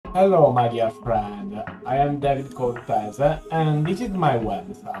Hello, my dear friend. I am David Cortese, and this is my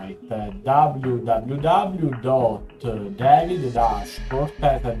website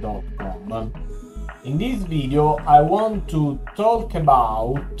www.david-cortese.com. In this video, I want to talk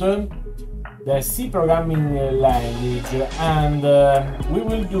about the C programming language, and we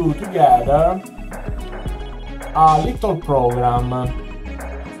will do together a little program.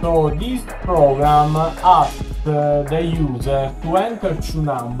 So this program asks the user to enter two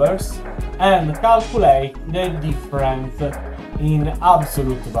numbers and calculate the difference in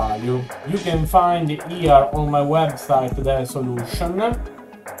absolute value. You can find here on my website the solution.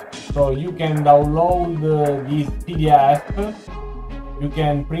 So you can download this PDF, you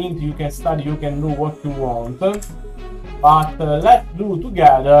can print, you can study, you can do what you want. But let's do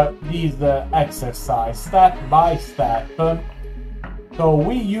together this exercise step by step. So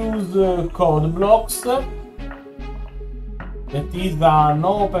we use code blocks. That is an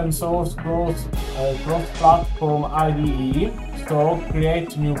open source cross-platform IDE. So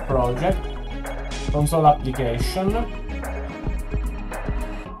create new project, console application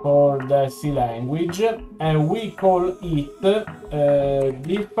for the C language, and we call it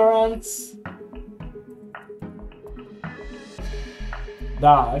difference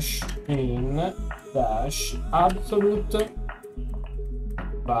dash in dash absolute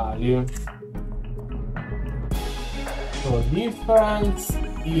value. So difference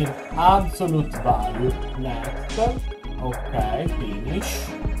in absolute value. Next. Okay, finish.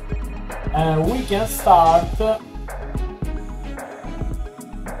 And we can start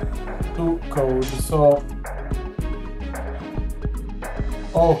to code. So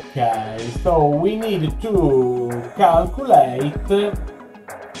okay, so we need to calculate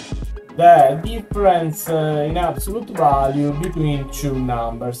the difference in absolute value between two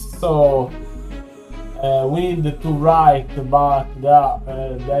numbers. So we need to write, but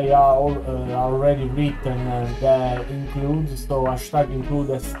they are already written, the include, so hashtag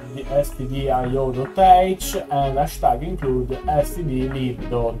include stdio.h and hashtag include stdlib.h.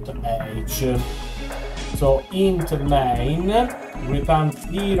 So int main return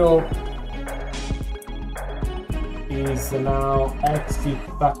 0 is now exit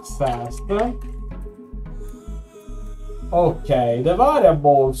success. Okay, the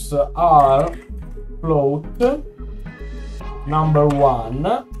variables are float number 1,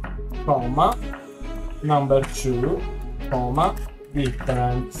 comma, number 2, comma,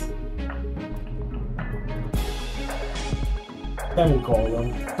 difference,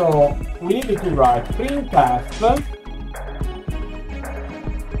 semicolon. So we need to write printf,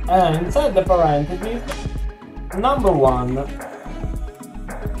 and inside the parentheses, number 1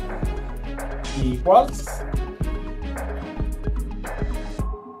 equals.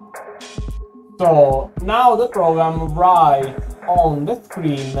 So now the program writes on the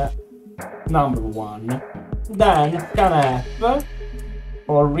screen number 1. Then scanf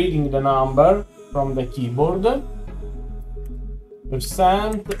for reading the number from the keyboard,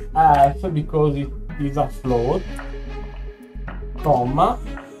 %f because it is a float, comma,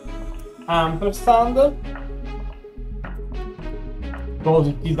 ampersand because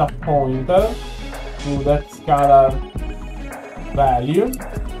it is a pointer to that scalar value.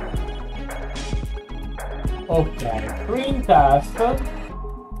 Okay, printf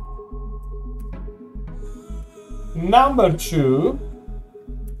number 2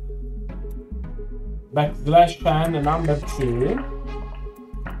 backslash n number 2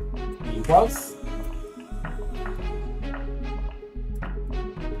 equals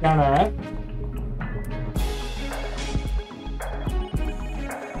scanf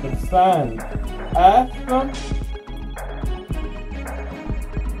 %f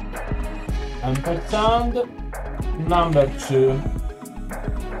ampersand number 2.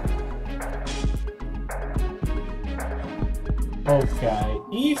 Okay,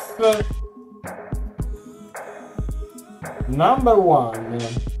 if number 1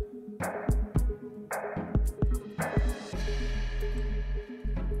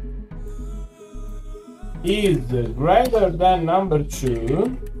 is greater than number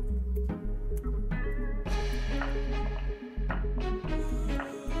 2,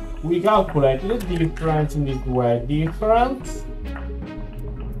 we calculate the difference in this way. Difference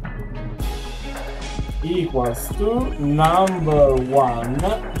equals to number 1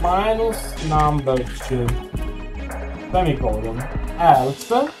 minus number 2, semicolon,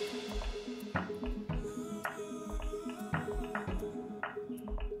 else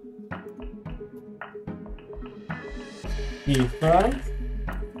difference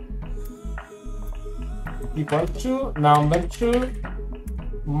equal to number 2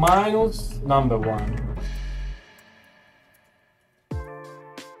 minus number 1.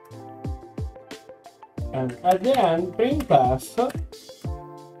 and at the end printf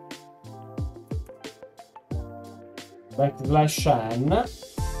 \n,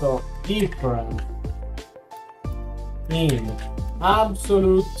 so difference in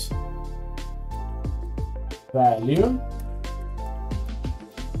absolute value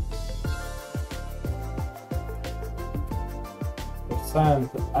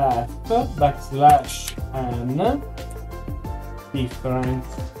 %f \n difference.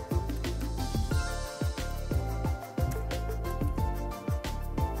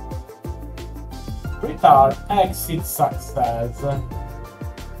 Return exit success.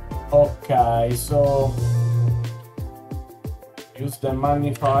 Okay, so use the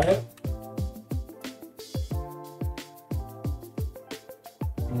magnifier.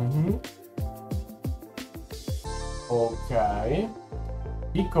 Okay,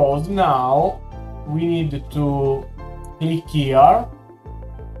 because now we need to click here,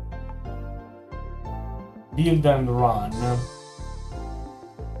 build and run.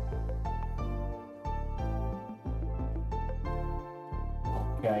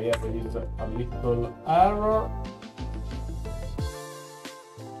 Okay, there is a little error.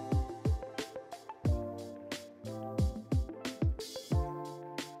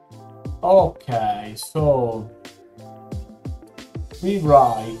 Okay, so we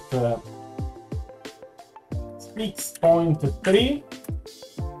write 6.3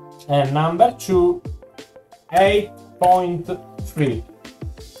 and number 2 8.3.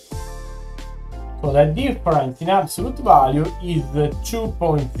 So the difference in absolute value is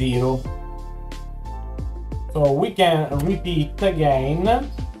 2.0. So we can repeat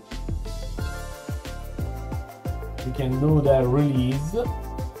again. We can do the release.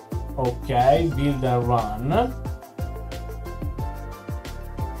 Okay, build and run.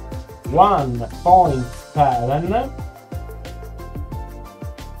 1.7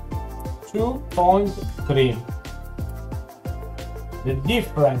 2.3. The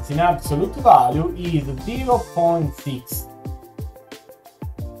difference in absolute value is 0.6.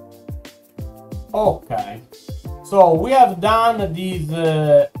 Okay, so we have done this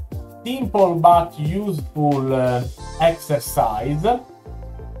simple but useful exercise.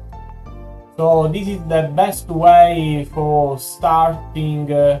 So this is the best way for starting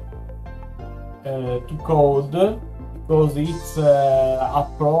to code, because it's a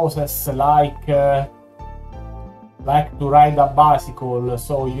process like to ride a bicycle.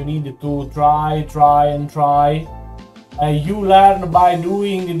 So you need to try and try. You learn by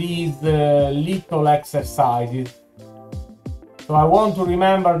doing these little exercises. So I want to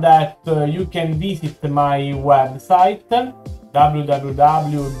remember that you can visit my website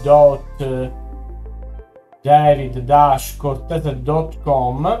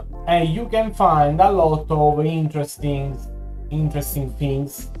www.david-cortese.com, and you can find a lot of interesting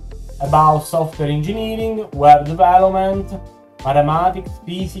things about software engineering, web development, mathematics,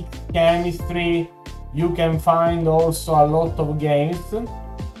 physics, chemistry. You can find also a lot of games.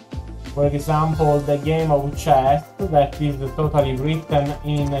 For example, the game of chess that is totally written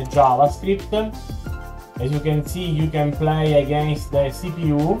in JavaScript. As you can see, you can play against the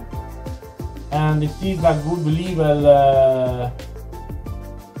CPU, and it is a good level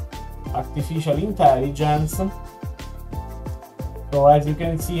artificial intelligence. So as you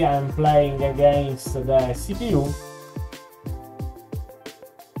can see, I'm playing against the CPU.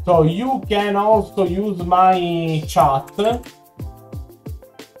 So you can also use my chat.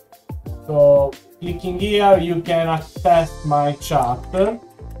 So clicking here, you can access my chat.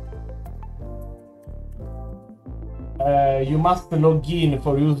 You must log in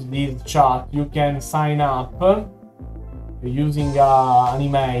for use this chat. You can sign up using an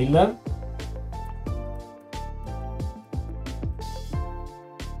email.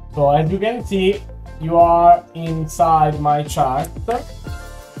 So as you can see, you are inside my chat.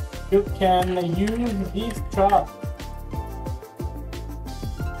 You can use this chat.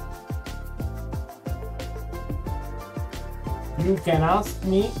 You can ask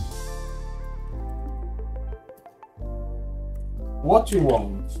me what you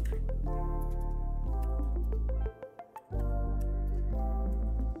want.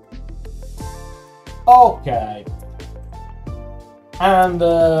 Okay. And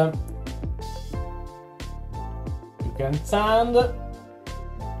you can send.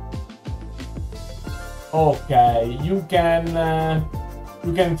 Okay, you can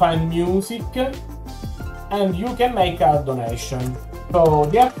find music, and you can make a donation. So,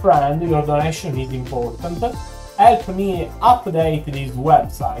 dear friend, your donation is important. Help me update this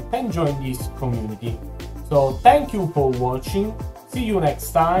website and join this community. So, thank you for watching. See you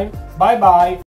next time. Bye bye.